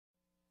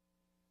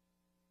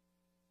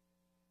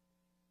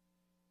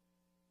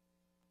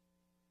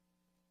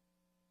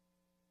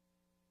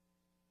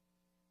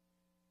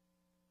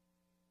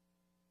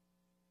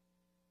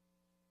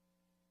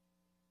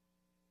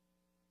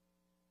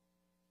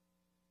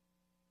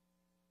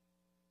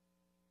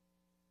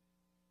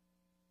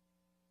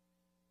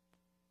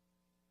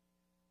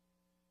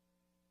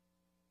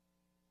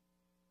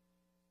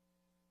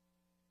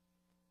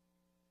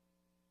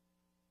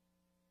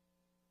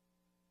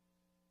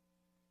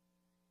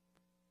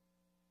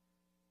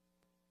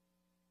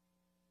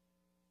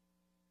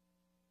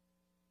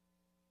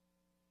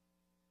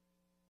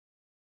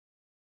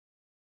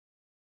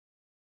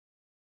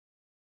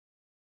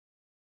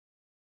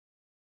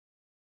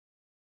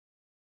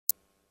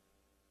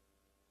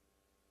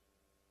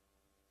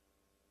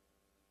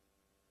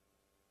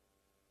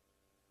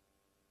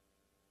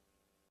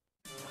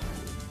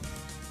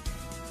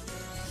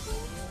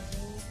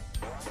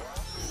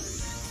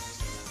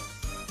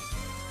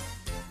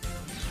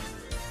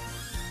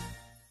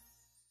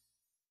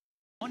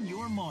On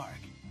your mark,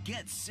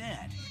 get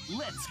set,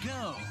 let's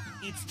go.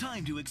 It's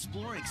time to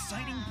explore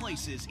exciting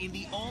places in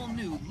the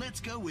all-new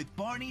Let's Go with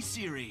Barney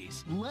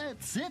series.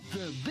 Let's hit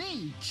the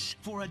beach.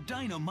 For a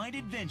dynamite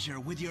adventure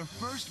with your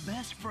first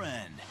best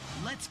friend.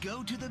 Let's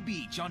go to the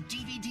beach on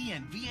DVD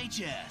and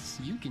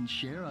VHS. You can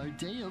share our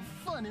day of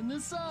fun in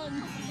the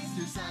sun.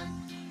 Mr.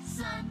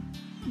 Sun,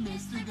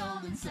 Mr.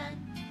 Golden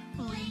Sun,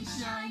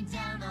 please shine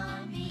down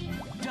on me.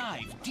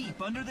 Dive deep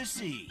under the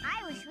sea.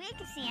 I wish we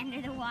could see under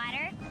the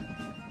water.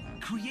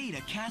 Create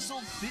a castle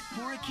fit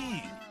for a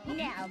king.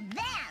 Now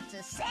that's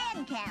a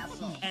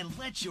sandcastle. And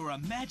let your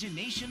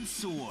imagination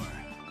soar.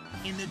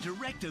 In the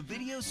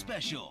direct-to-video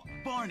special,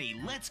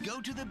 Barney, Let's Go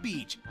to the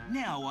Beach,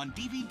 now on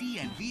DVD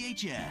and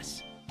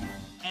VHS.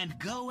 And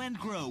go and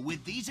grow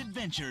with these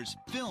adventures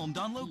filmed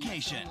on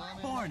location.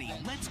 Barney,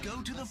 Let's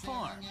Go to the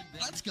Farm.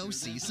 Let's go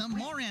see some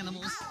more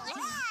animals.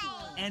 Right.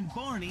 And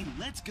Barney,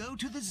 Let's Go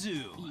to the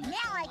Zoo.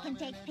 Now I can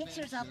take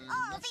pictures of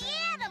all the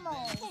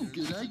animals. Oh,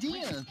 good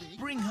idea.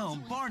 Bring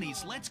home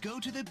Barney's Let's Go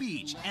to the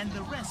Beach and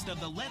the rest of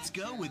the Let's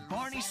Go with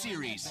Barney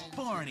series.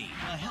 Barney,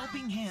 a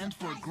helping hand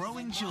for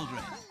growing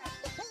children.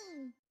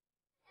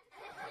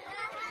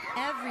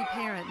 Every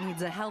parent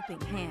needs a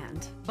helping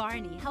hand.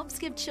 Barney helps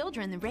give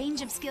children the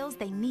range of skills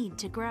they need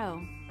to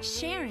grow.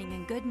 Sharing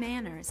and good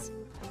manners.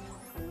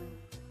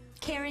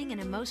 Caring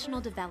and emotional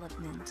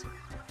development.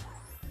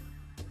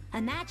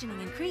 Imagining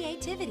and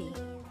creativity.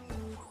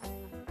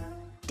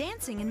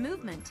 Dancing and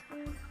movement.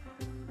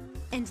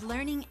 And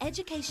learning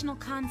educational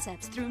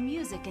concepts through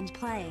music and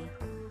play.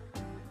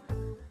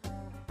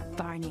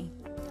 Barney,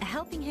 a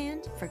helping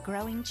hand for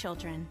growing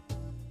children.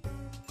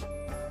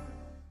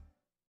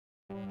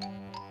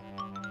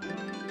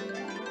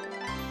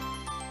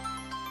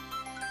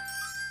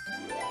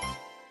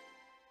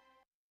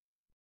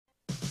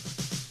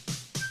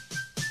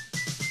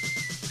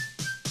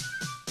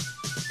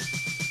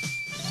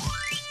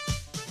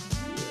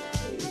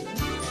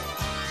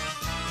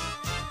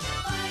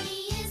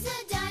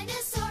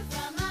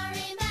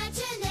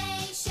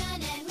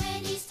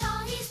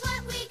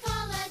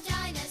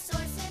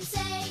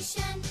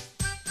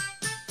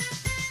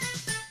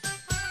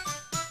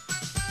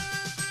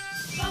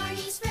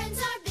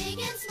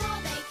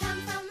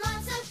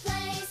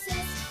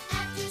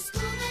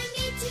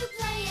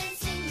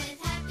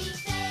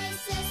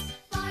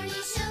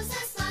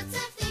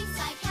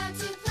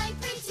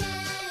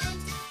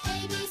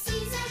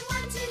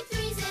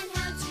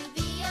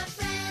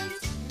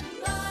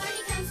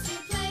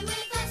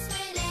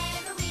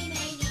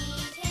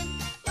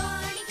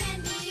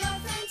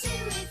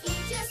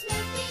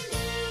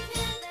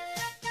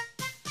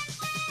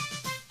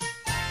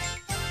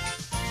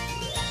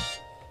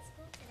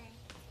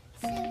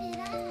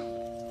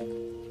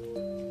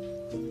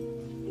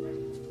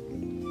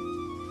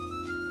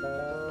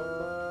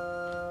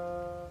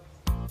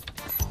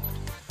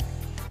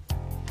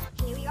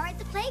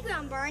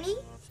 Playground, Barney.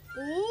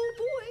 Oh,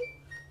 boy.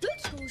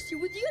 Let's go see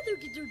what the other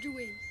kids are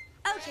doing.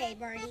 Okay,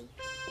 Barney.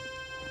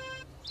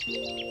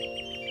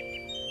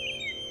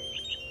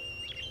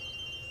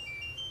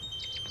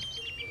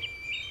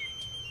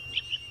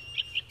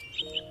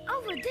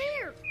 Over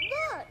there,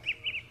 look.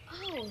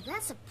 Oh,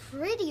 that's a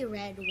pretty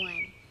red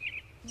one.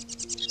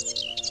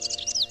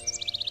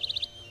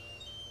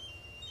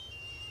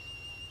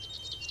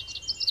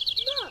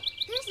 Look,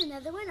 there's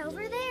another one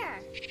over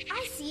there.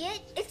 I see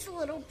it. It's a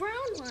little brown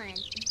one.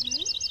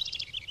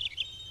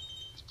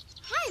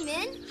 Hi,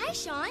 Min. Hi,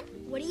 Sean.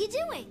 What are you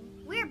doing?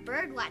 We're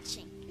bird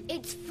watching.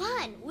 It's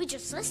fun. We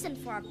just listen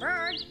for a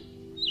bird.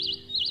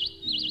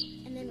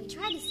 And then we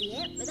try to see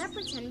it with our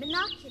pretend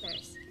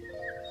binoculars.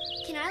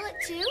 Can I look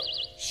too?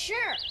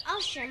 Sure.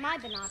 I'll share my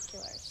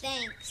binoculars.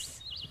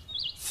 Thanks.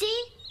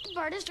 See? The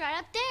bird is right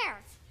up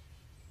there.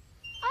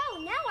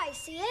 Oh, now I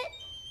see it.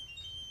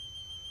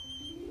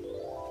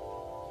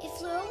 It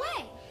flew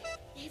away.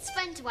 It's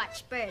fun to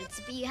watch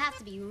birds, but you have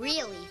to be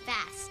really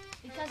fast.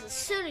 Because as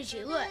soon as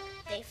you look,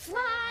 they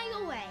fly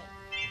away.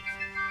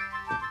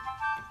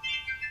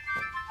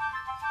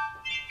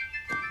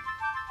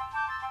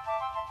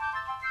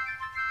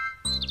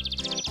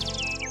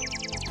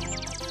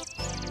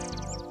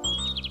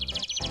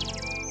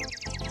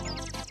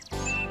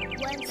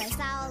 Once I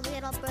saw a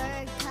little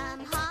bird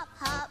come hop,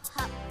 hop,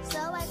 hop. So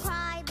I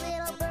cried,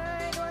 little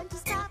bird, won't you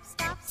stop,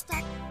 stop,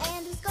 stop?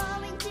 And he's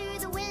going to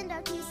the window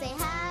to say,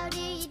 how do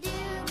you do?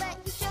 But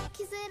he shook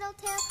his little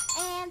tail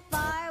and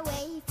far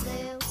away he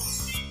flew.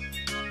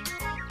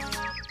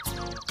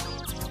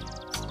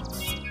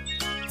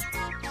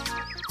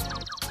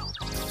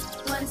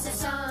 Once I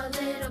saw a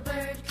little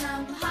bird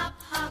come hop,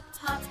 hop,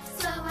 hop.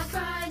 So I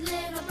cried,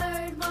 little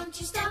bird, won't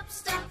you stop,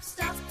 stop,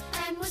 stop?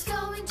 And was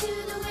going to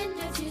the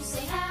window to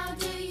say, how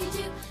do you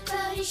do?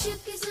 But he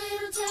shook his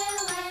little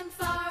tail and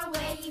far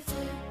away he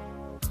flew.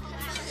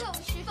 So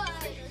fun,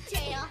 little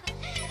tail.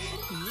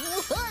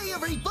 Hi,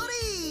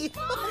 everybody!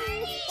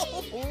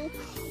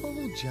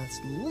 Oh,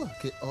 just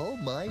look at all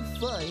my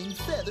fine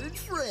feathered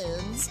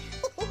friends.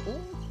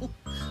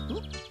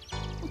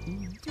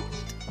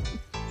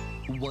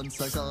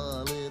 Once I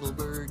saw a little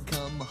bird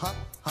come hop,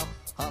 hop,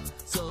 hop.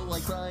 So I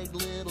cried, cried,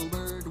 little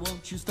bird,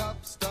 won't you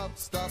stop, stop,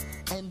 stop?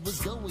 And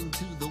was going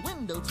to the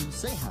window to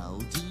say, how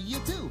do you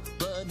do?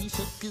 But he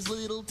shook his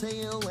little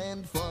tail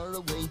and far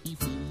away he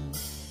flew.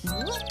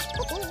 Tweet,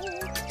 tweet,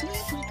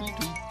 tweet, tweet,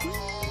 tweet.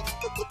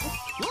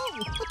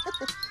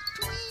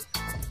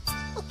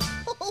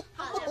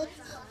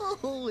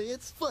 Oh,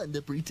 it's fun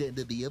to pretend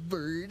to be a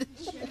bird.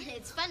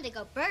 It's fun to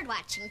go bird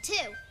watching, too.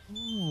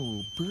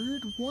 Oh,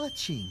 bird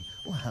watching.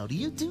 Well, how do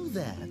you do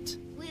that?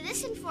 We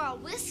listen for a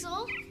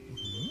whistle.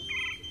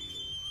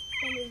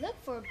 Then we look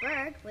for a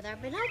bird with our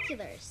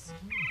binoculars.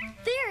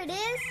 There it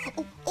is.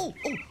 Oh,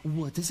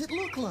 what does it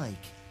look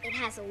like? It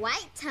has a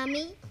white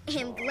tummy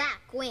and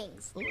black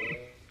wings. And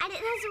it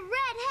has a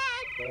red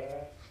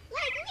head,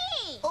 like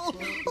me. Oh.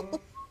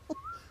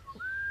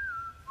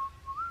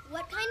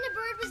 What kind of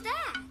bird was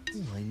that?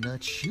 I'm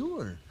not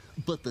sure,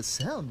 but the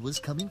sound was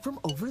coming from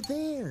over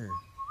there.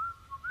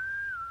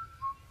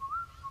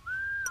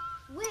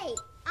 Wait,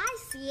 I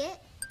see it.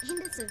 And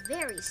it's a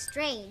very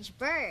strange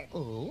bird.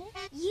 Oh?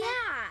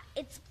 Yeah,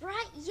 it's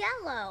bright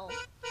yellow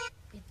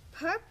with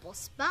purple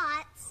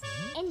spots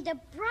and a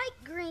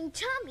bright green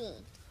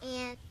tummy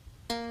and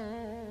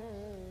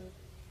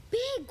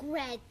big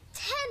red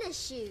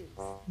tennis shoes.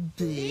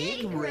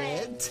 Big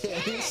red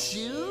tennis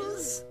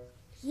shoes?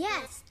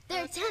 Yes,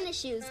 they're tennis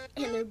shoes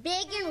and they're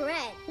big and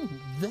red.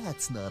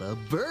 That's not a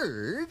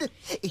bird.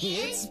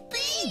 It's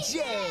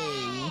BJ!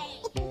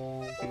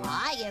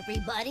 Hi,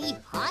 everybody.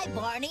 Hi,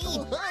 Barney.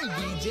 Oh, hi,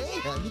 BJ.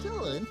 How you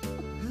doing?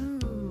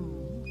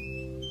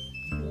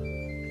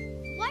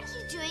 What are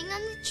you doing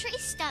on the tree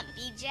stump,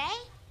 BJ?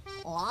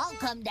 Oh, I'll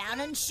come down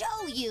and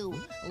show you.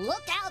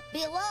 Look out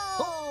below.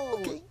 Oh,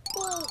 okay.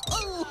 Oh.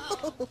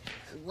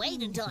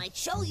 Wait until I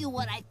show you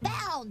what I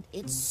found.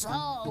 It's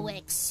so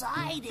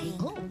exciting.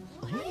 Well,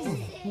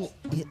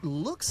 it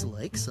looks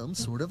like some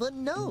sort of a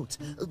note.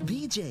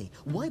 BJ,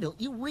 why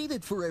don't you read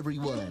it for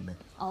everyone?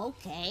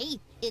 Okay,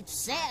 it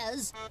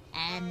says,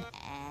 an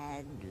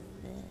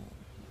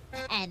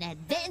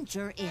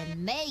adventure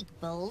in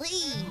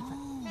make-believe.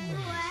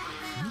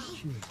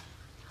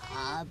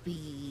 A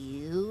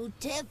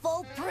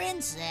beautiful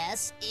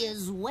princess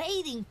is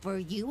waiting for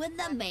you in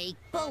the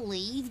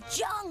make-believe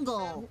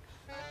jungle.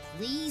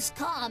 Please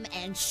come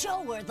and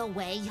show her the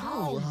way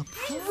home. Oh, a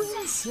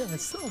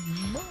princess! Oh,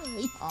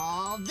 my!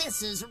 Oh,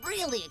 this is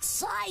really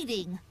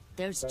exciting.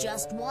 There's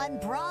just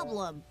one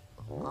problem.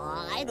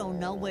 I don't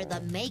know where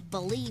the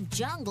make-believe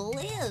jungle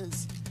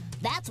is.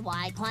 That's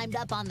why I climbed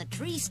up on the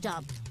tree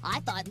stump.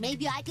 I thought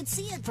maybe I could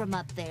see it from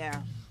up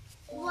there.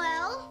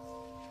 Well,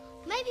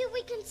 maybe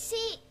we can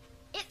see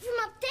it from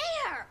up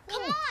there.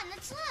 Come on,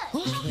 let's look.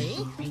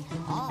 Okay.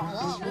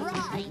 Oh, all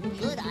right.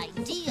 Good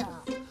idea.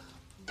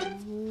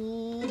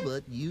 Oh,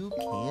 but you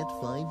can't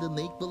find a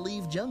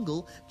make-believe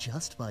jungle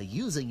just by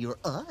using your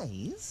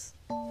eyes.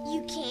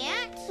 You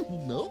can't?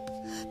 Nope,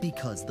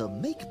 because the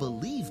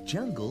make-believe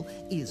jungle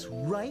is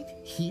right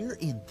here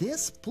in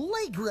this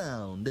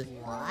playground.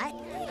 What?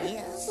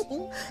 Yes.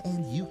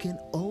 And you can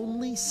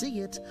only see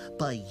it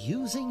by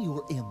using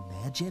your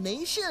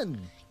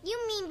imagination. You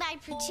mean by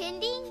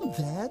pretending?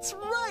 That's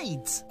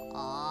right.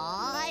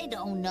 I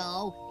don't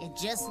know. It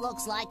just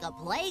looks like a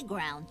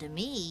playground to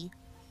me.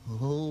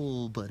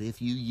 Oh, but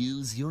if you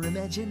use your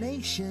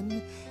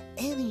imagination,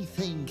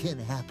 anything can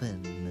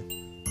happen.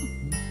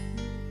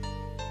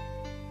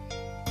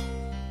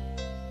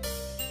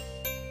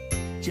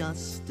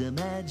 Just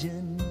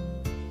imagine,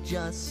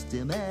 just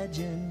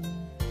imagine,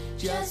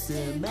 just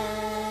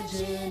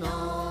imagine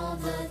all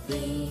the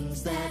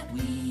things that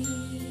we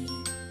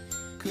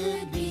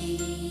could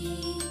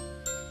be.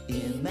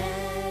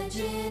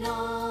 Imagine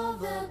all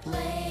the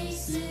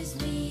places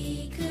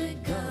we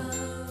could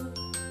go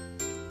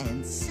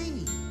and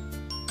see.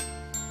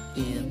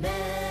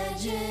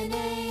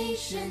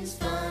 Imagination's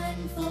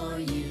fun for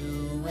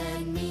you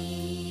and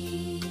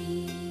me.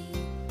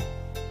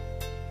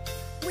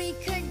 We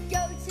could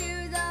go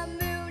to the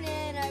moon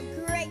in a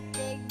great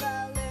big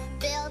balloon.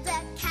 Build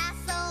a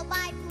castle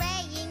by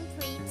playing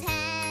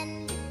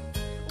pretend.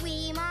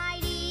 We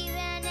might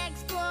even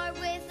explore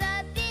with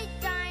a big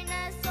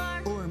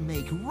dinosaur. Or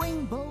make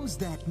rainbows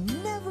that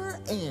never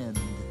end.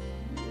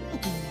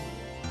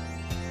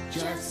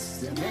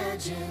 Just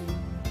imagine,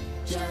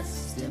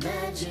 just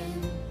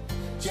imagine,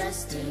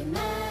 just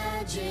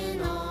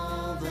imagine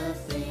all the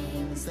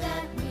things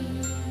that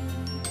we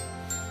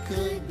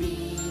could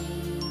be.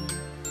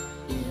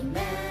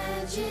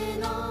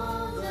 Imagine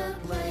all the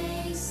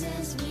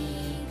places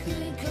we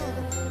could go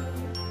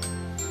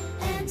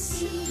and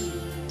see.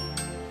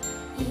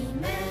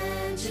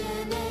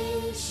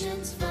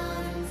 Imagination's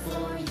fun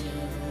for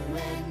you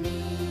and me.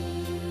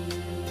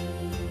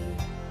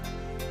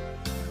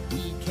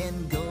 We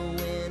can go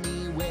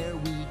anywhere,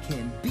 we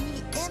can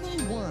be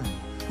anyone.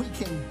 We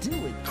can do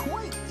it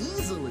quite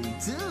easily,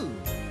 too.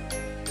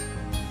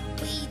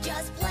 We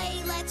just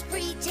play, let's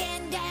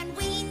pretend, and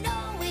we know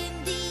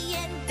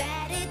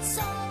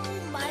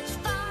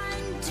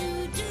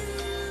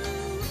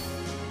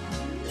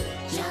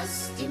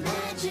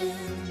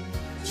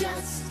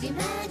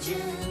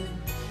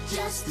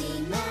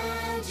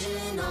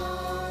Imagine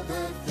all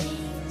the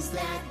things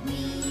that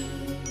we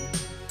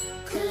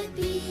could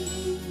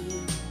be.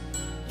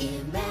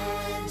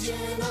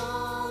 Imagine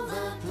all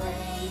the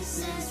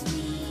places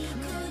we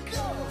could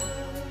go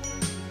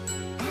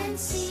and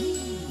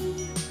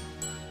see.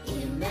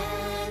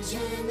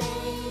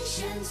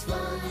 Imagination's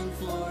fun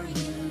for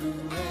you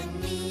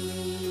and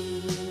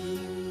me.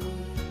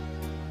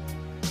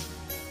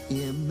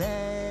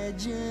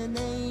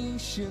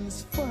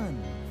 Imagination's fun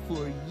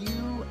for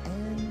you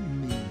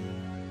and me.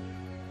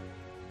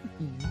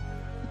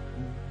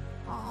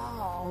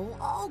 Oh,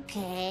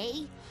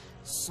 okay.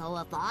 So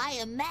if I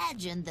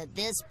imagine that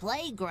this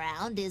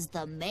playground is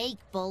the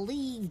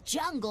make-believe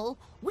jungle,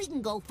 we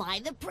can go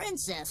find the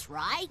princess,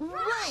 right?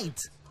 Right!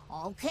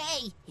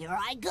 Okay, here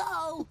I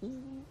go.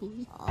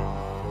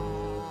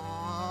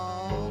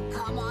 Oh,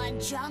 come on,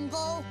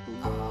 jungle.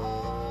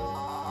 Oh.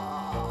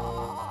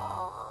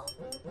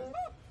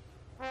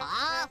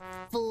 Ah,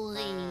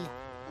 flee.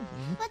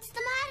 What's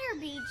the matter,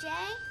 BJ?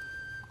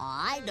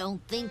 I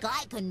don't think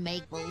I can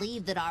make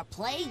believe that our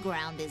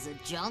playground is a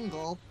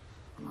jungle.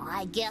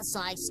 I guess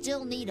I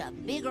still need a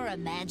bigger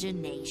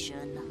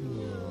imagination.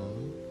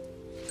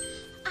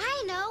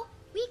 I know.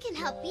 We can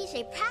help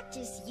BJ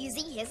practice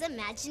using his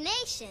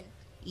imagination.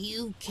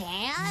 You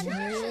can?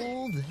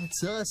 Oh,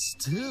 that's us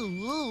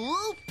too.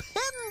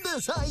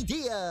 Panda's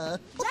idea.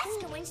 Let's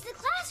go into the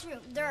classroom.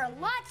 There are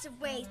lots of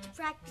ways to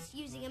practice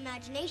using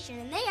imagination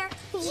in there.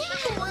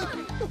 Yes.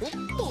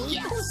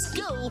 Let's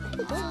go.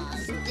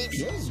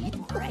 This is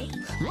great.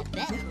 I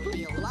bet it'll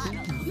be a lot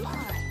of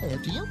fun.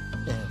 After you.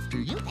 After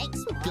you.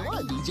 Thanks, Go on,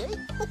 Barney. DJ.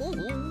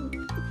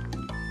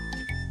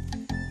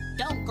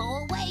 Don't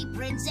go away,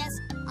 Princess.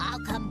 I'll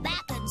come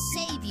back and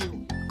save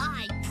you.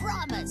 I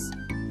promise.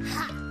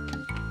 Ha!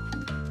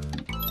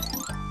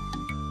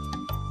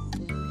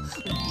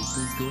 This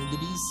is going to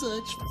be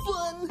such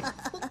fun.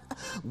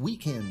 We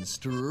can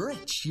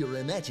stretch your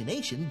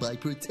imagination by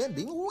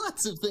pretending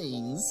lots of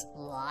things.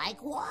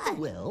 Like what?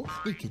 Well,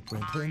 we could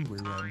pretend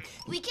we're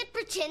We could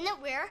pretend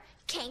that we're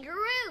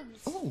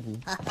kangaroos. Oh,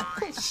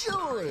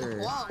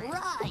 sure. All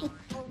right.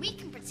 Or we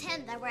can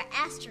pretend that we're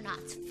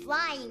astronauts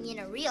flying in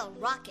a real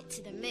rocket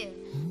to the moon.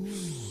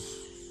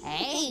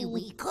 Hey,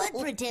 we could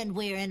pretend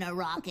we're in a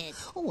rocket.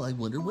 Oh, I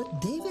wonder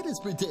what David is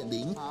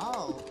pretending.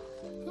 Oh.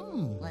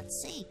 Let's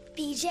see.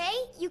 BJ,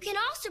 you can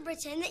also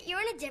pretend that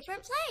you're in a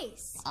different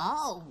place.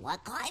 Oh,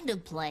 what kind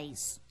of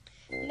place?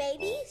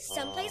 Maybe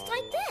someplace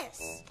like this.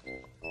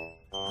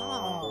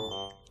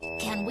 Oh.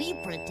 Can we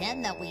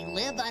pretend that we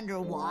live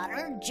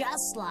underwater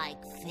just like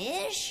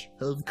fish?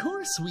 Of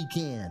course we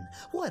can.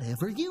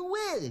 Whatever you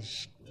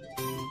wish.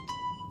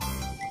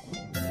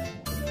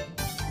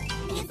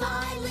 If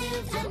I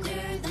lived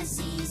under the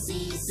sea,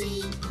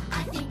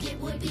 I think it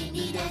would be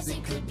neat as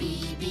it could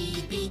be.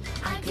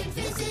 I could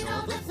visit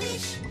all the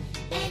fish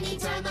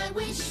anytime I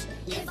wish.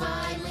 If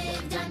I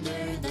lived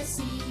under the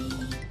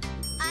sea,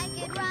 I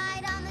could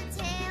ride on the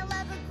tail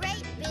of a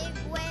great big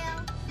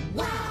whale.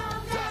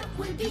 wow, that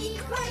would be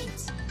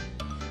great.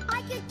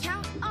 I could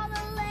count all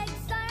the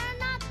legs on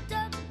an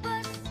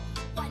octopus.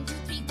 1, 2,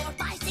 3, 4,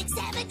 5, 6,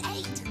 7,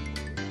 8.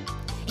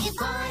 If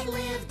I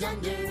lived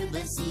under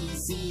the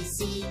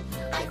sea,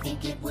 I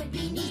think it would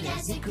be neat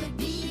as it could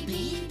be.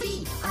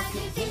 I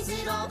could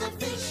visit all the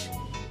fish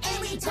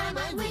anytime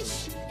I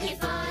wish.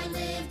 If I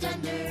lived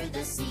under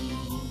the sea,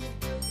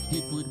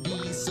 It would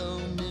be so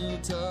new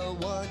to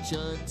watch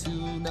a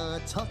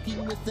tuna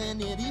talking with an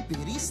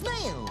itty-bitty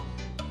snail.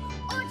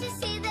 Or to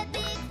see the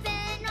big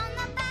fin on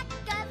the back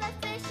of a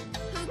fish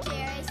who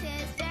carries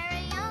his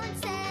very own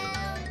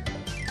tail.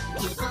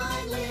 if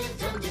I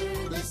lived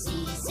under the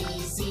sea,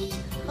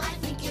 I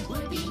think it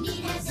would be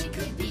neat as it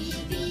could be.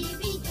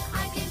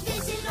 I could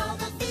visit all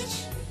the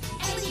fish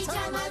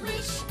anytime I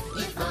wish.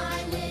 If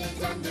I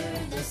lived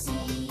under the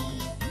sea,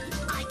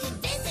 I can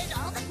visit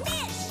all the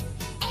fish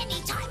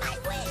anytime I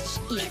wish.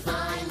 if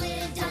I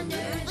lived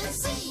under the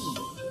sea.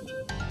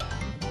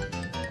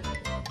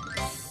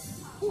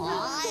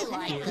 I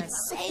like the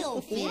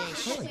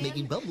sailfish. I like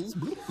making bubbles.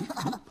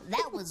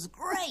 That was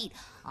great.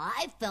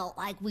 I felt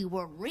like we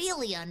were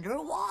really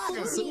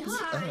underwater.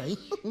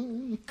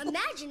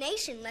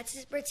 Imagination lets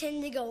us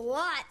pretend to go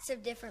lots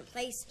of different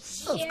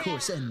places. Of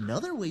course,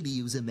 another way to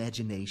use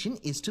imagination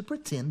is to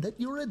pretend that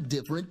you're a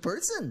different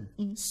person.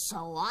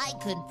 So I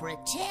can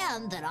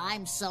pretend that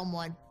I'm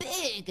someone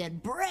big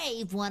and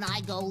brave when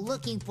I go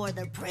looking for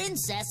the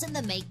princess in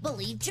the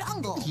make-believe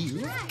jungle.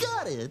 You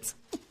got it.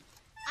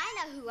 I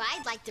know who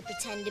I'd like to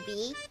pretend to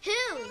be.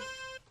 Who?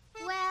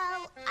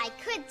 Well, I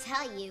could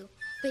tell you,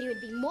 but it would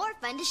be more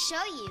fun to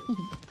show you.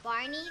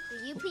 Barney,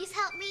 will you please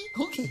help me?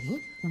 Okay.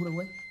 What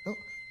do I...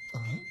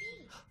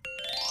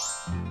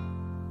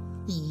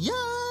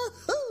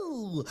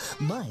 Yahoo!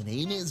 My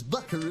name is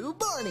Buckaroo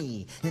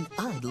Barney, and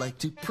I'd like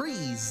to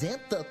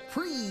present the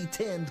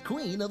pretend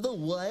queen of the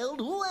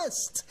Wild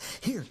West.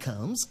 Here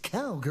comes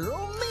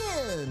Cowgirl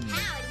Min.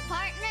 Howdy,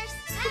 partners.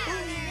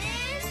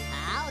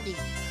 Howdy, Liz. Howdy.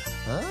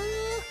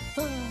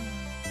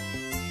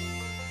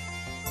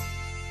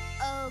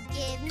 Oh,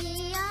 give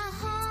me a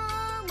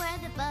home where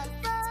the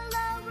buffalo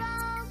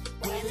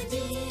where the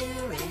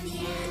deer and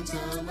the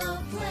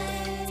antelope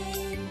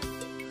play.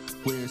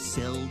 Where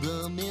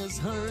seldom is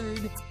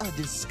heard a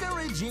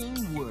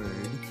discouraging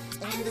word,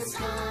 And the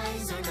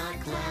skies are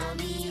not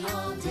cloudy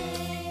all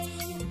day.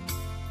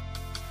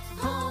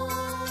 Home,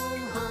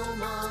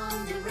 home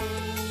on the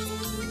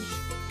range,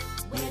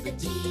 where the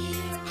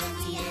deer and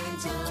the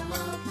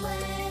antelope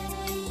play.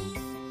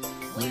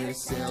 Where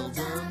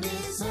seldom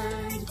is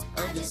heard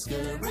a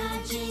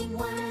discouraging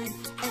word,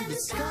 and the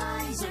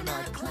skies are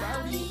not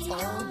cloudy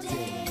all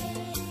day.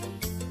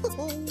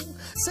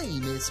 Say,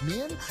 Miss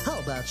Min, how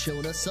about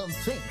showing us some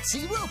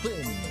fancy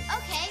roping?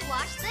 Okay,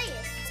 watch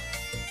this.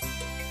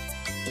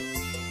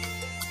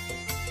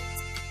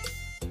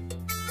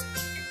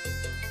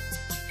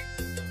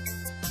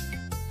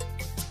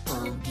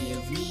 Oh,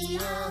 give me a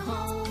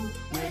home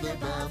where the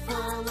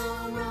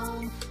buffalo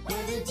roam,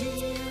 where the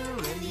deer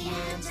and the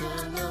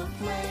antelope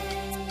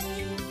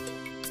play.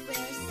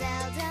 Where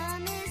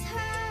seldom is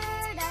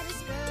heard a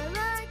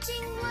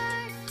discouraging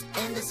word,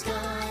 And the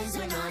skies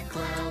are not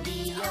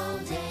cloudy all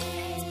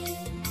day.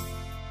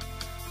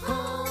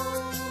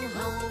 Home,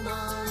 home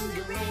on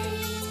the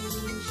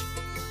range,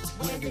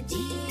 where the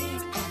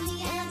deer and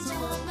the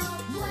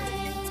antelope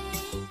play.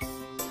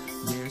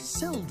 Where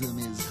seldom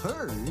is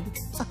heard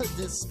a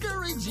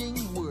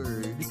discouraging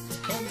word,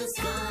 And the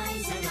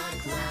skies are not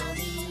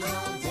cloudy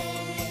all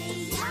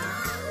day.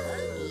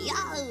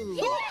 Yahoo!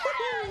 Get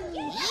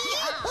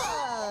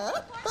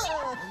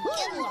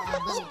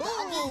along, little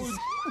doggies.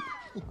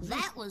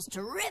 That was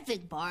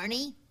terrific,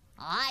 Barney.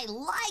 I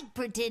like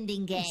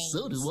pretending games.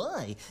 So do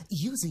I.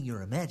 Using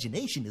your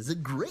imagination is a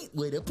great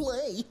way to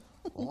play.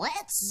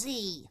 Let's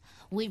see.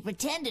 We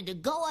pretended to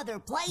go other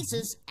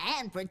places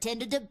and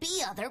pretended to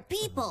be other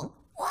people.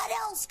 What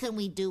else can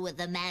we do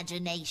with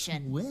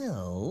imagination?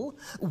 Well,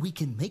 we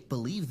can make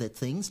believe that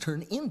things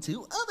turn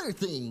into other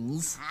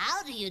things.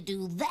 How do you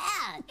do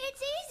that?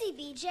 It's easy,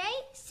 BJ.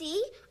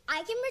 See,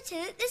 I can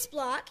pretend that this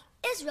block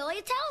is really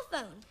a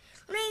telephone.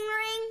 Ring,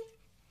 ring.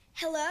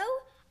 Hello?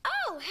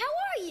 Oh, how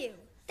are you?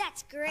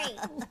 That's great.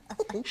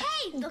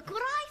 Hey, look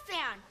what I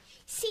found.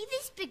 See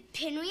these big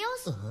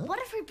pinwheels? What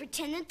if we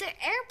pretended they're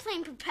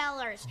airplane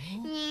propellers?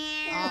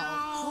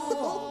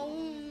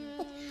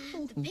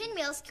 The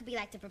pinwheels could be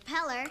like the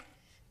propeller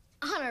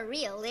on a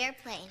real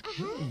airplane.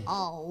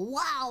 Oh,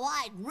 wow,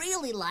 I'd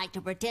really like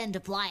to pretend to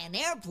fly an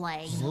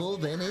airplane. Well,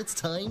 then it's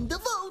time to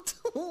vote.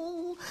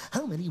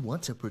 How many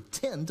want to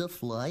pretend to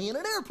fly in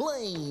an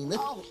airplane?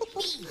 Oh,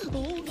 me.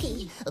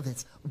 Okay,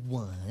 that's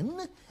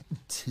 1,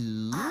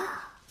 2,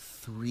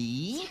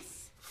 3,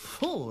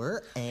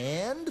 4,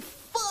 and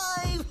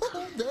 5.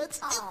 That's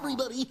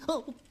everybody.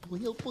 Oh boy,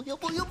 oh boy, oh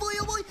boy, oh boy,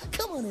 oh boy.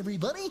 Come on,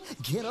 everybody.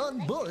 Get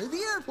on board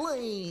the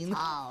airplane.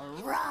 All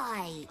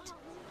right.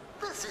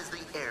 This is the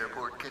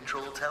airport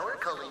control tower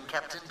calling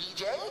Captain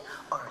BJ.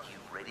 Are you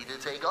ready to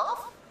take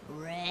off?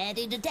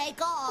 Ready to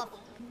take off.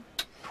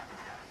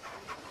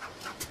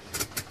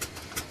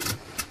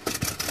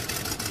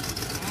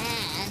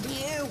 And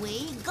here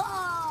we go.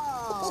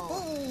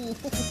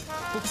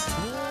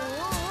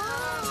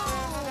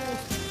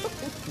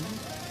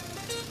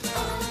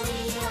 Oh,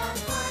 we are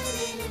flying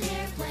in an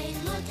airplane,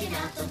 looking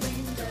out the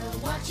window,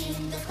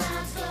 watching the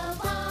clouds go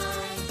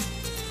by.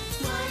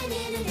 Flying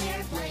in an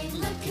airplane,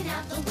 looking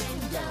out the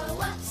window,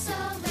 up so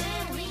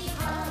very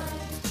high.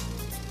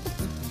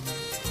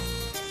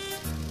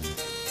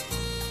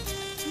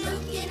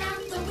 Looking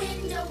out the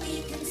window,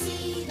 we can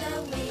see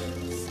the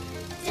wings.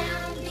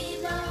 Down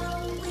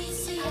below, we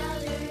see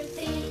other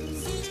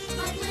things,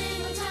 like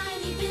little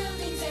tiny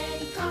buildings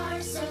and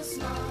cars so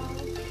small.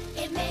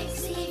 It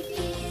makes me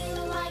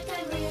feel like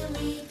I'm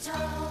really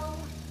tall.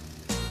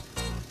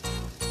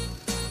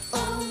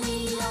 Oh,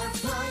 we are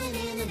flying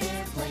in an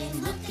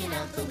airplane, looking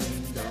out the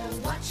window,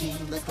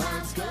 watching the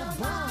clouds go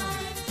by.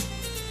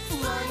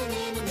 Flying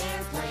in an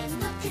airplane,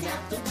 looking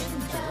out the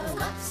window,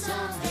 up so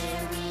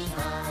very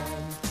high.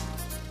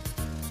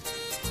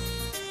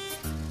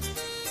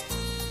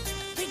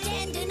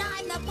 Pretending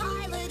I'm the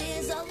pilot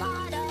is a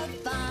lot of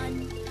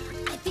fun.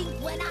 I think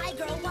when I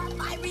grow up,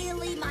 I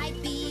really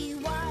might be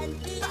one.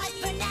 But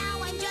for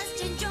now, I'm just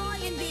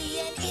enjoying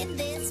being in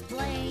this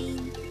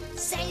plane,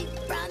 safe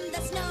from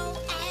the snow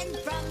and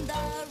from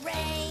the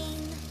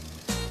rain.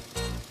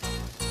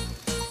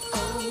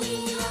 Oh,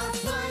 we are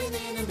flying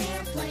in an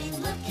airplane,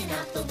 looking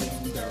out the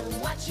window,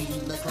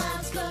 watching the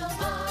clouds go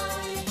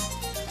by.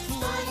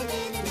 Flying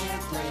in an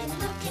airplane,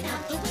 looking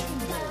out the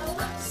window,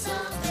 up so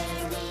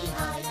very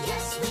high.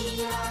 Yes,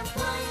 we are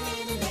flying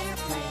in an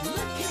airplane,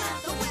 looking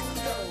out the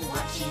window,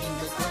 watching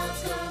the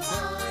clouds go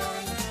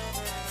by.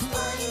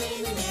 Flying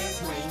in an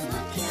airplane,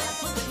 looking out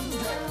the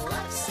window,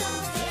 up so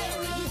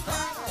very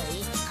high.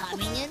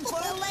 Coming in for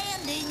a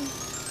landing.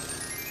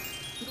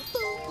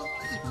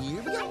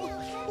 Here we go.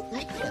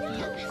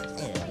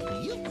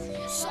 And you.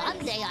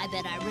 Someday, I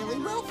bet I really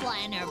will fly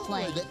an I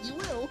airplane. bet you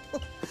will.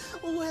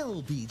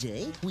 Well,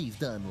 BJ, we've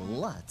done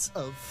lots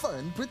of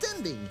fun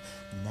pretending.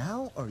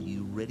 Now, are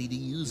you ready to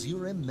use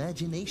your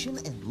imagination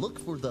and look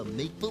for the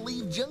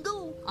make-believe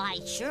jungle? I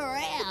sure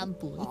am.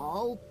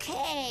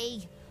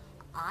 Okay.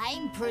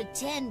 I'm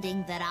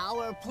pretending that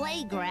our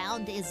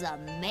playground is a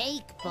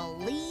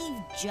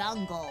make-believe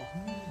jungle.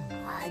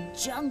 A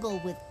jungle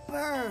with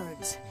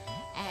birds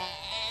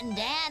and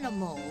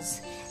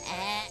animals.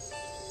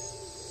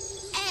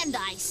 And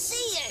I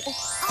see it!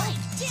 I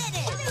did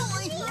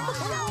it!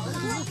 Wow,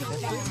 look at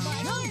that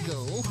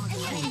jungle!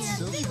 And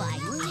I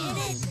did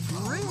it!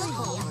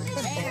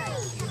 There.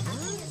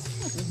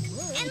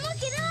 And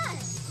look at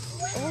us!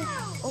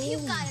 Wow!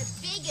 You've got a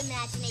big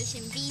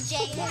imagination, BJ.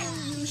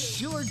 You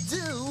sure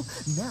do.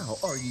 Now,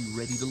 are you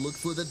ready to look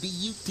for the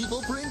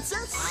beautiful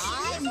princess?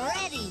 I'm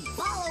ready.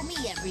 Follow me,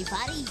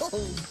 everybody.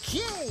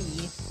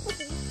 Okay.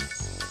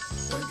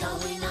 We're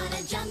going on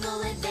a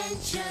jungle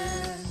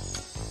adventure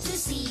to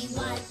see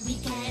what we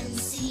can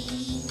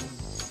see.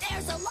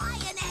 There's a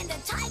lion and a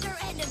tiger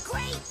and a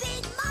great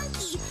big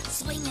monkey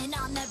swinging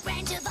on the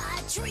branch of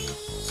a tree.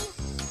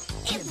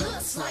 It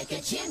looks like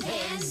a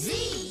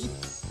chimpanzee.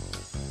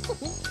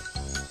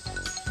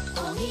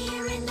 Oh,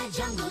 here in the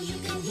jungle you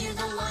can hear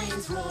the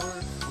lions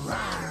roar.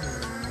 Roar!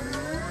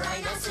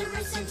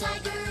 Rhinoceros and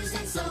tigers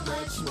and so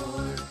much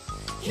more.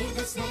 Hear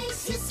the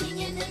snakes hissing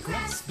in the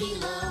grass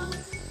below.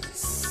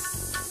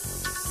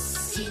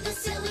 See the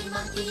silly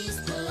monkeys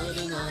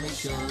putting on a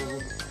show.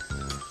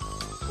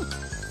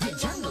 The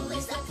jungle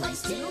is the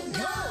place to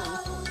go.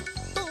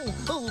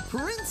 Oh,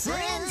 princess!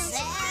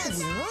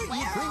 Princess! Where are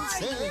you,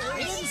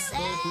 princess?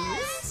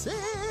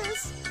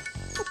 Princess!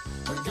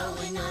 We're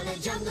going on a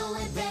jungle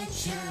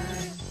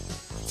adventure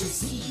to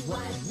see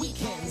what we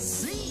can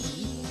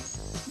see.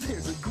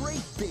 There's a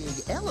great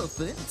big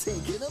elephant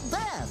taking a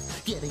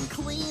bath, getting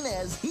clean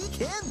as he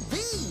can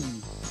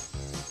be.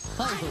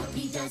 I hope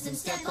he doesn't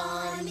step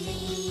on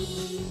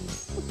me.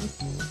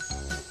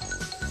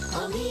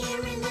 Oh,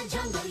 here in the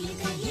jungle you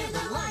can hear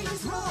the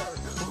lions roar.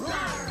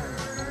 Roar!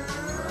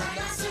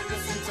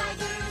 Rhinoceros and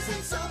tigers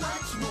and so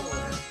much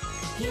more.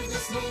 Hear the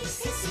snakes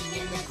hissing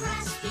in the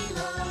grass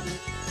below.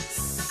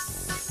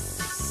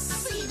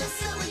 See the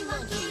silly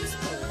monkeys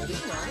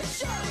putting on a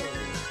show.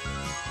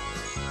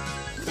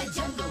 The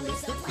jungle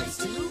is the place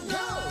to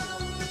go.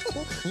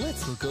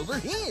 Let's look over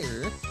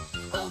here.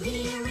 Oh,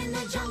 here in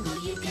the jungle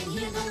you can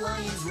hear the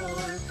lions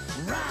roar.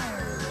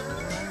 Roar!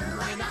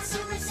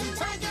 Rhinoceros and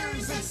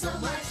tigers and so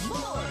much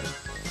more.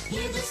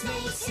 Hear the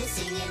snakes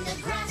hissing in the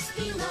grass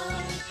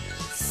below.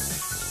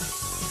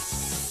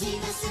 See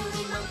the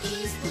silly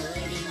monkeys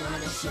putting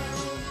on a show.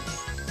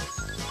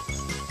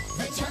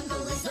 The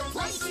jungle is the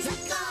place to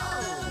go.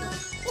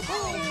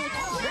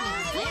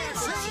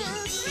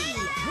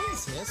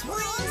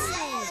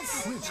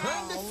 Princess! We're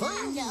trying to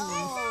find you. Oh,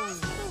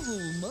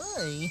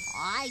 my.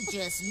 I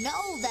just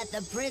know that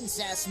the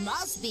princess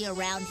must be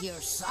around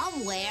here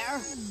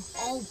somewhere.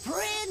 Oh,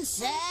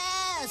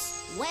 princess!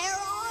 Where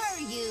are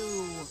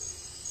you?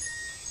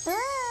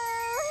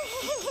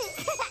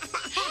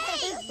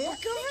 Hey,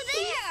 look over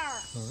there!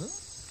 Huh?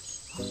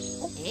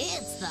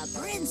 It's the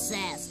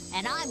princess,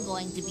 and I'm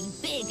going to be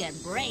big and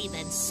brave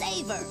and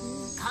save her.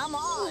 Come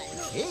on.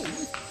 Hey.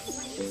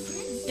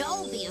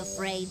 Don't be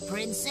afraid,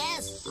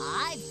 princess.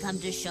 I've come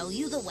to show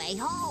you the way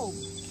home.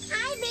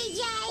 Hi,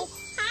 BJ!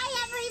 Hi,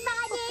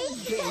 everybody!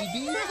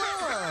 Baby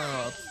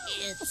Bob.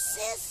 It's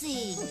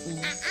Sissy.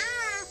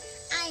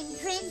 I'm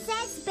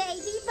Princess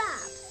Baby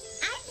Bob.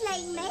 I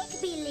play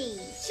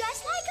make-believe.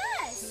 Just like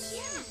us.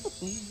 Yeah.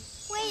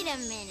 Wait a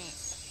minute.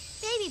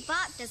 Baby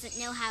Bob doesn't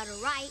know how to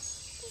write.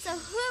 So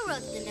who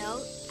wrote the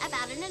note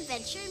about an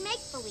adventure in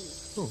make-believe?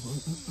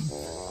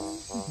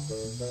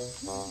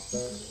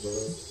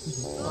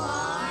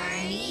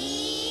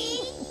 Barney?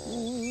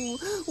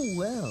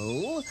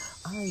 Well,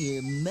 I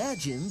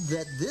imagined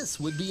that this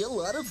would be a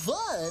lot of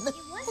fun. It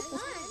was fun,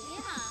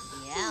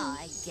 yeah. Yeah,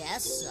 I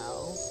guess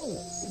so.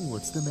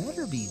 What's the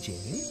matter, BJ?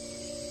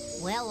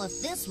 Well, if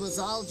this was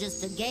all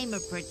just a game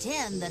of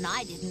pretend, then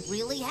I didn't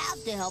really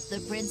have to help the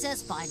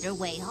princess find her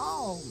way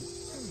home.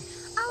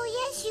 Oh,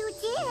 yes, you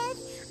did.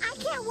 I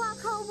can't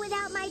walk home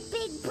without my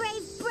big,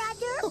 brave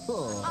brother.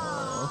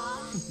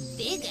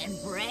 Big and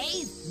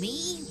brave?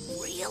 Me?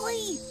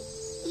 Really?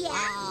 Yeah.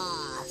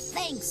 Ah,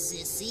 thanks,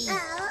 Sissy.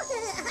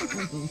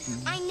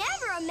 I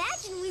never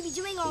imagined we'd be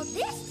doing all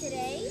this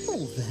today.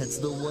 Oh, that's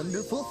the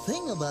wonderful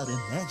thing about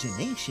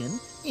imagination.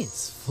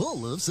 It's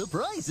full of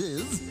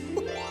surprises.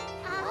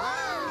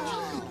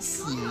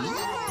 See?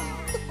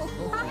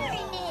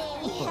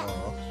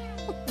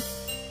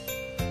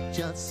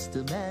 Just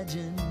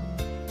imagine,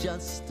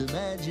 just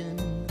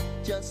imagine,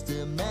 just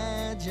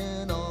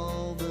imagine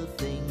all the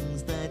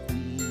things that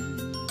we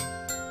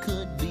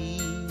could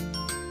be.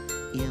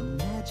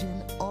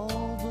 Imagine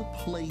all the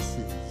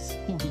places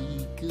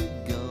we could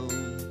go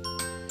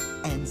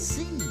and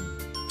see.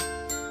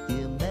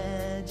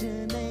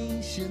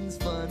 Imagination's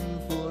fun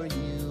for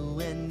you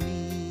and me.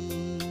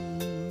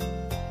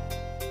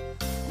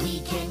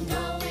 We can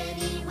go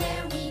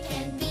anywhere, we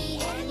can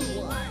be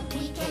anyone.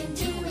 We can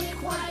do it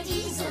quite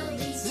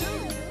easily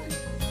too.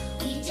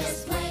 We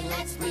just play,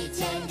 let's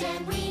pretend,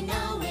 and we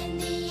know in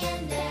the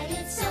end that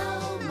it's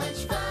so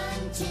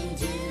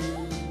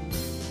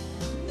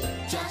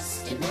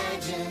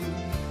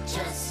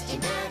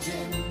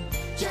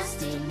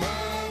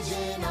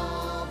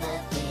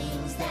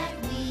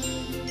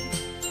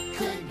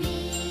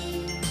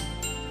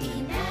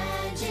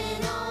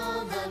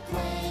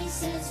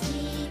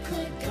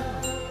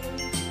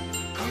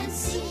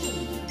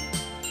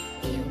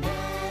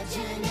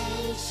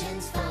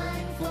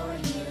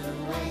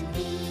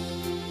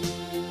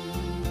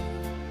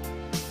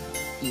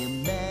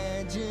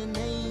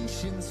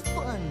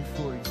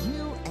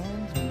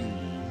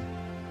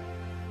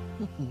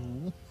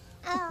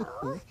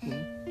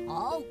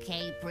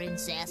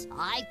Princess.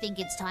 I think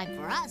it's time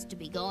for us to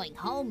be going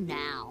home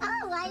now.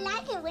 Oh, I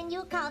like it when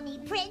you call me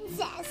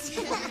Princess.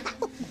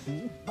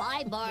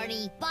 Bye,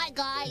 Barney. Bye,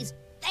 guys.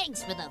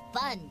 Thanks for the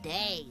fun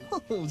day.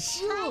 Oh,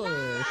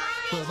 sure.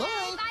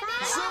 Bye-bye.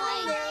 So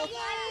long now.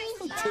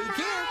 Take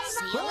care.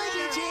 Bye,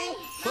 BJ.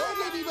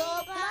 Bye, Baby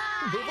Bob.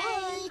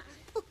 Bye-bye.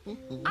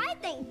 I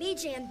think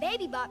BJ and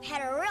Baby Bop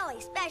had a really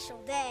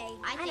special day.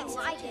 I think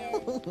so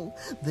too.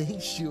 They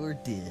sure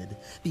did.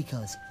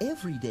 Because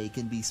every day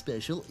can be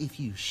special if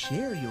you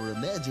share your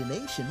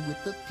imagination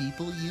with the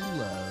people you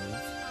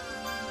love.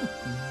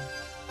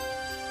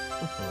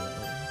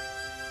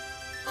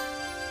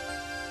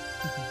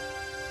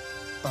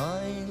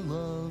 I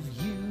love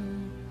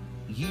you,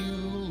 you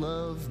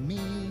love me.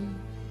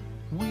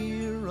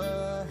 We're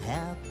a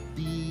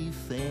happy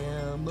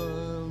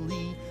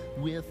family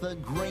with a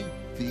great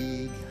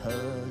big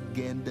hug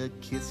and a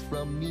kiss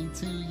from me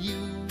to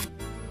you.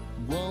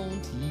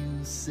 Won't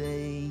you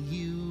say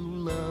you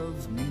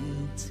love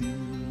me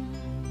too?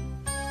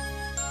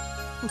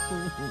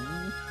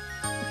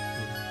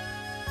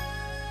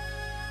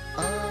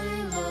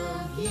 I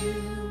love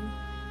you,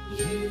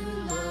 you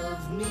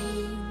love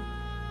me.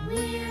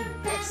 We're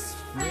best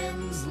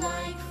friends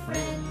like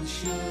friends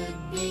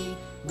should be,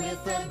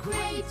 with a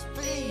great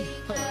big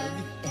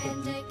hug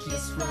and a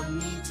kiss from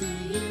me to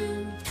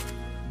you.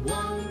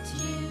 Won't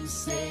you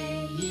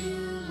say you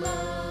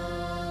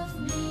love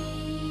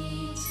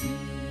me too?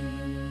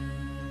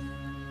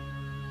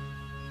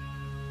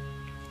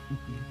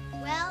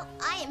 Well,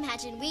 I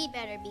imagine we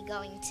better be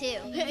going too.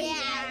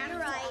 Yeah, you're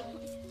right.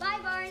 Bye,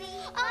 Barney.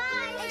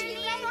 Bye, Barney.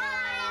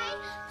 Bye.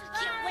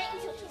 Can't wait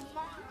until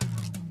tomorrow.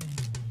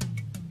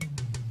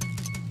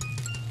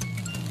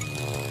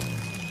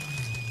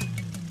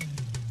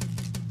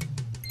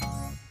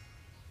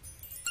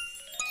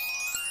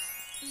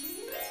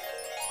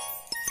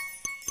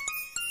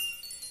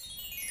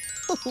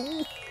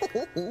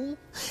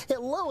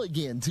 Hello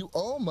again to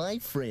all my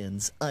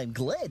friends. I'm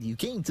glad you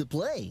came to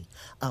play.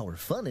 Our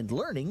fun and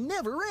learning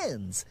never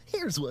ends.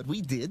 Here's what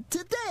we did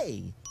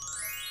today.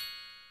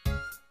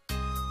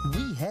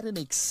 We had an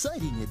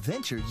exciting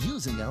adventure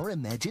using our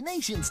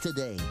imaginations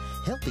today,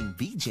 helping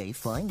BJ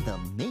find the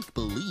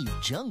make-believe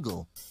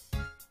jungle.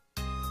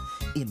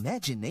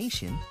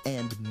 Imagination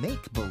and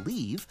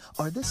make-believe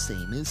are the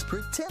same as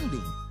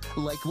pretending,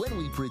 like when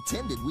we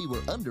pretended we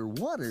were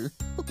underwater.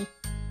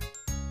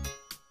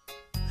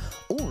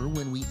 Or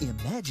when we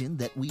imagined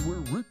that we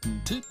were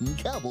rootin' tootin'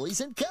 cowboys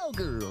and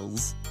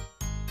cowgirls.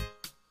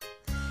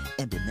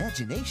 And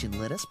imagination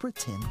let us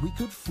pretend we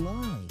could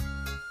fly.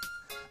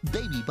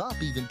 Baby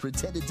Bop even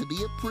pretended to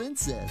be a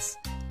princess.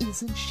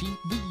 Isn't she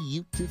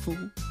beautiful?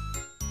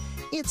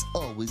 It's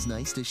always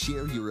nice to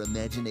share your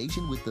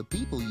imagination with the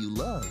people you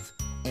love.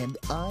 And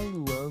I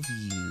love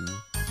you.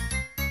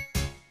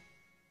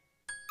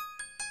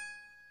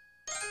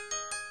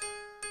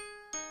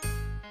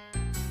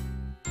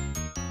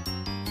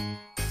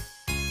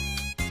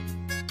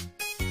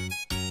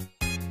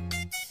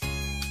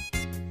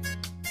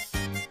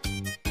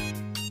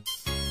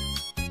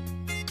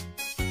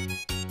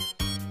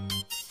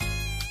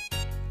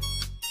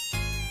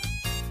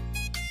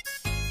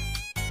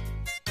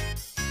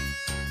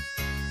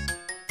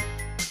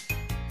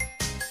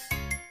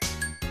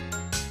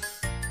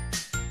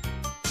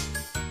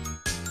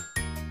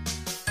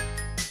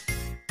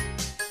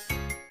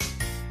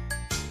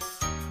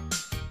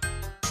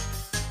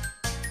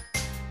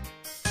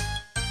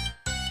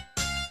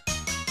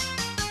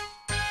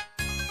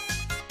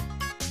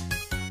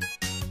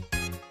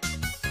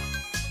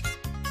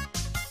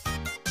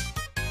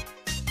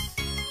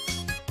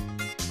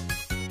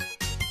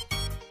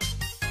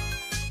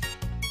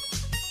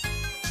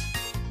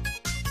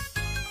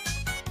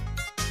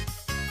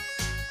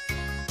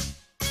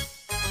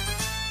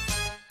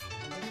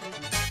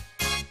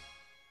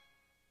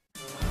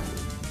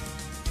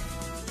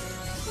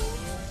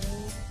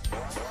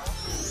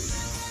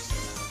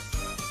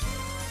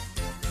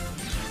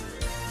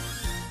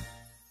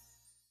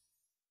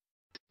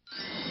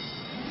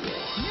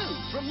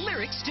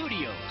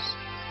 Studios.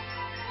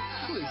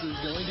 This is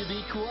going to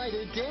be quite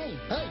a day.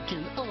 I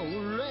can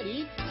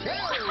already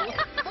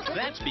tell.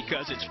 That's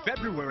because it's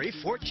February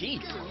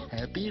 14th.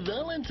 Happy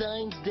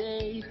Valentine's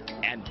Day.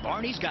 And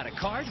Barney's got a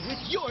card with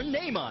your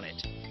name on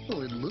it.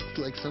 Well, it looked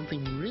like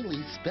something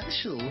really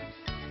special.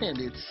 And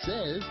it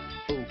says,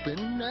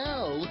 open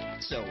now.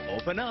 So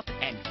open up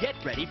and get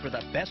ready for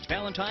the best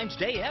Valentine's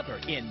Day ever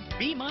in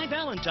Be My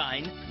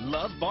Valentine,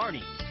 Love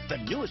Barney, the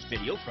newest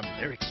video from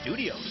Lyric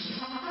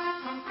Studios.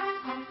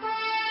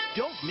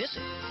 Don't miss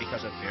it,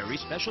 because a very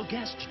special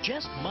guest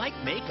just might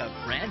make a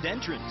grand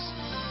entrance.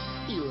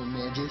 Your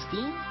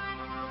Majesty?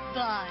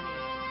 Barney.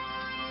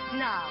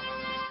 Now,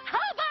 how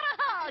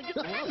about a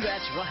hug.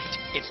 That's right.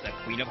 It's the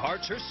Queen of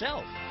Hearts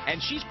herself.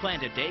 And she's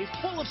planned a day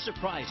full of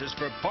surprises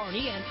for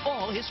Barney and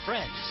all his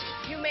friends.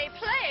 You may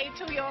play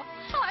to your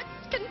heart's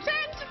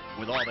content.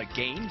 With all the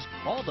games,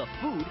 all the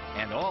food,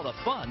 and all the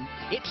fun,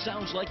 it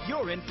sounds like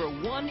you're in for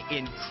one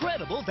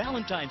incredible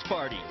Valentine's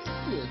party.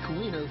 The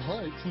Queen of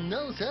Hearts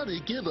knows how to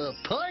give a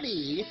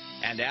party.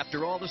 And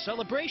after all the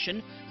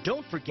celebration,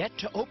 don't forget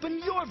to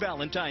open your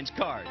Valentine's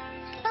card.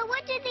 But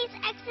what do these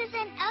X's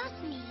and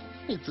O's mean?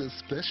 It's a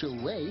special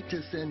way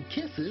to send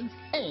kisses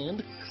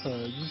and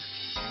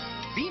hugs.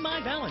 Be My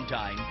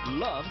Valentine,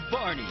 Love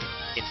Barney.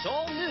 It's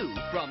all new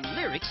from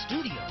Lyric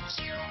Studios.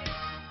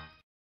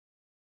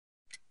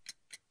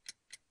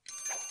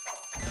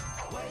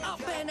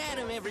 Up and at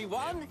 'em,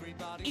 everyone!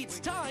 It's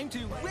time to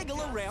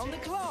wiggle around the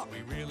clock.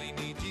 We really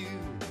need you.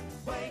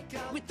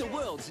 With the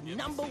world's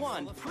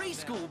 #1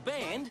 preschool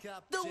band,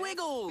 The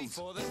Wiggles.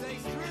 Before the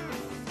day's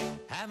through,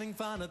 having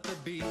fun at the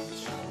beach.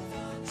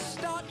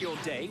 Start your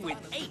day with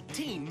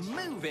 18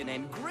 moving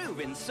and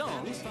grooving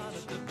songs. Fun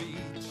at the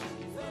beach.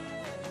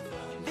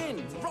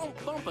 Then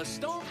romp, bumper,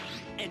 stomp,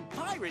 and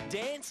pirate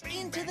dance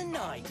into the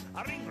night.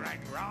 A ring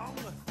rang wrong.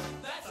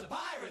 That's a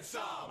pirate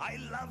song. I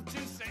love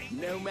to sing.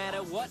 No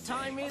matter what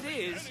time it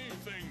is,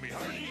 Anything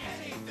behind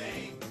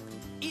anything.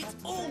 it's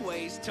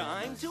always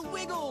time to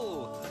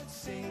wiggle.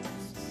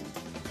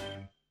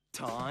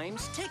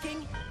 Time's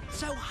ticking,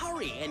 so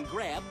hurry and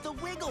grab The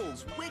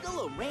Wiggles.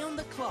 Wiggle around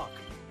the clock.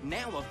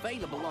 Now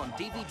available on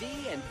DVD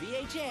and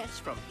VHS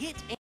from Hit.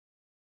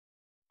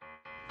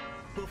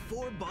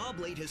 Before Bob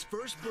laid his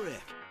first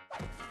brick,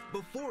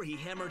 before he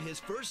hammered his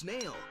first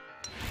nail,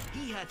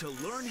 he had to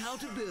learn how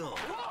to build.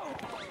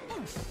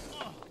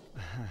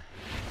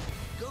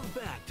 Go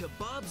back to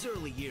Bob's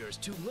early years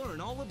to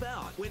learn all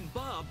about when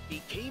Bob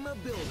became a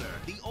builder.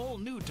 The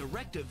all-new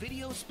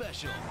direct-to-video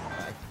special.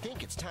 I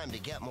think it's time to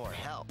get more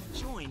help.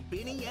 Join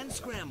Benny and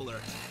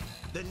Scrambler,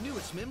 the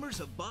newest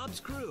members of Bob's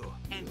crew,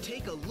 and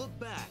take a look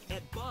back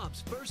at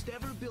Bob's first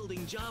ever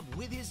building job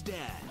with his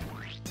dad.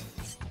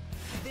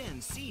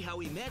 Then see how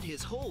he met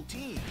his whole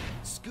team: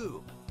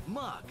 Scoop,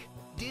 Muck,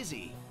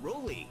 Dizzy,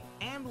 Rolly,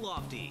 and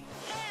Lofty.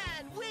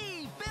 Can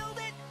we build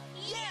it?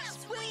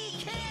 Yes,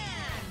 we can!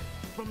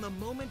 From the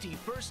moment he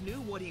first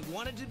knew what he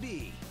wanted to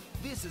be,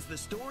 this is the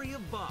story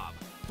of Bob,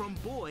 from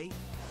boy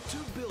to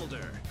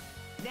builder.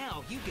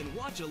 Now you can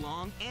watch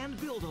along and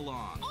build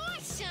along.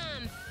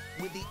 Awesome!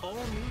 With the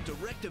all-new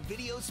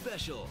direct-to-video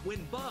special,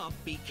 When Bob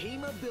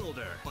Became a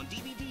Builder, on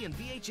DVD and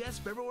VHS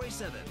February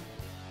 7th.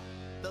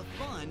 The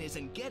fun is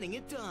in getting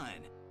it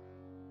done.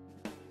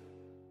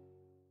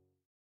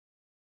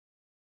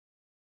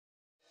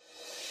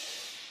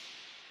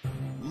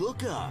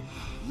 Look up,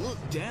 look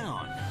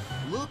down,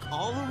 look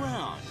all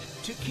around.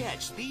 To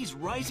catch these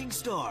rising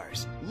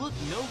stars, look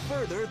no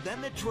further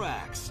than the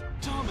tracks.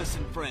 Thomas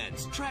and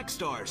Friends, Track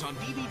Stars on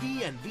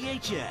DVD and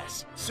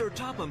VHS. Sir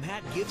Topham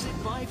Hatt gives it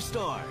 5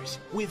 stars.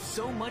 With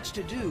so much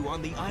to do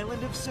on the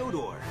island of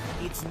Sodor,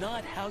 it's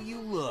not how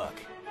you look,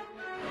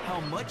 how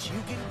much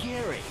you can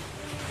carry,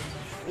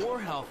 or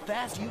how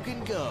fast you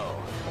can go.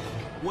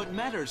 What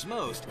matters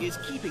most is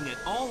keeping it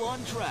all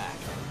on track.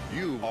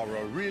 You are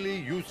a really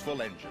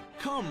useful engine.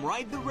 Come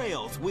ride the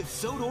rails with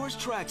Sodor's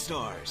Track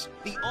Stars.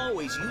 The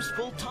always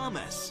useful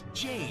Thomas,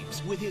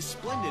 James with his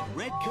splendid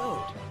red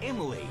coat,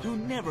 Emily who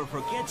never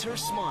forgets her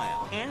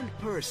smile, and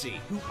Percy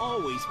who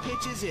always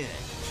pitches in.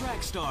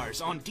 Track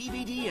Stars on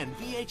DVD and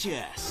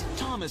VHS.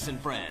 Thomas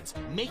and Friends,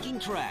 making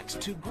tracks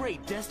to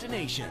great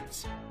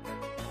destinations.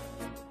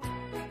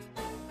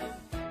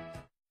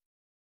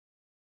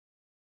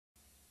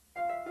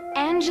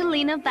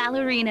 Angelina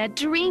Ballerina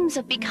dreams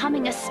of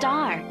becoming a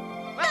star.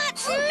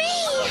 That's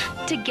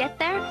me! To get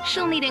there,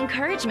 she'll need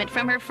encouragement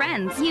from her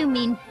friends. You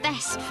mean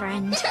best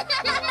friend.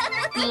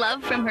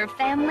 Love from her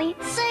family.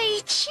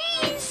 Say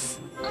cheese!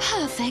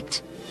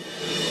 Perfect.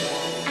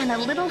 And a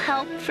little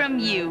help from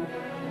you.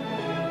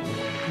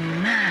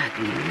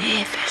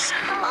 Magnificent.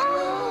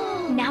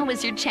 Oh. Now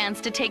is your chance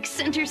to take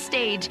center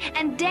stage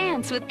and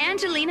dance with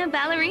Angelina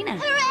Ballerina.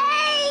 Hooray!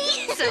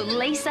 So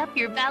lace up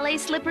your ballet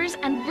slippers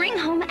and bring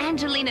home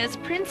Angelina's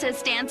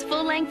Princess Dance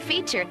full-length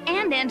feature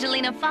and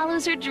Angelina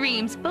Follows Her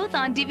Dreams, both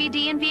on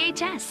DVD and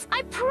VHS.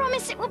 I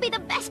promise it will be the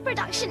best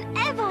production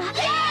ever.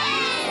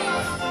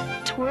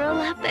 Yay! Twirl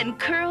up and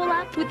curl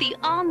up with the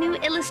all-new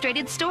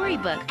illustrated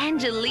storybook,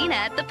 Angelina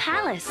at the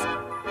Palace.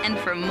 And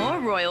for more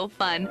royal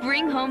fun,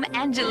 bring home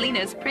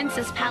Angelina's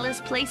Princess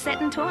Palace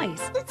playset and toys.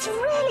 It's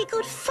really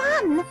good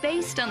fun.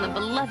 Based on the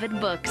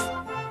beloved books.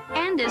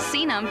 And as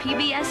seen on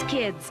PBS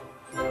Kids.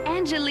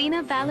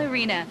 Angelina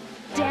Ballerina.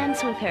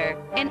 Dance with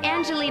her in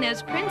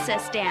Angelina's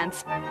Princess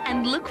Dance.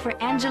 And look for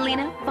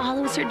Angelina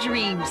Follows Her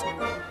Dreams.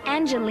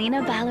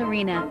 Angelina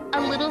Ballerina,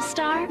 a little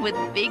star with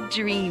big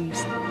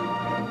dreams.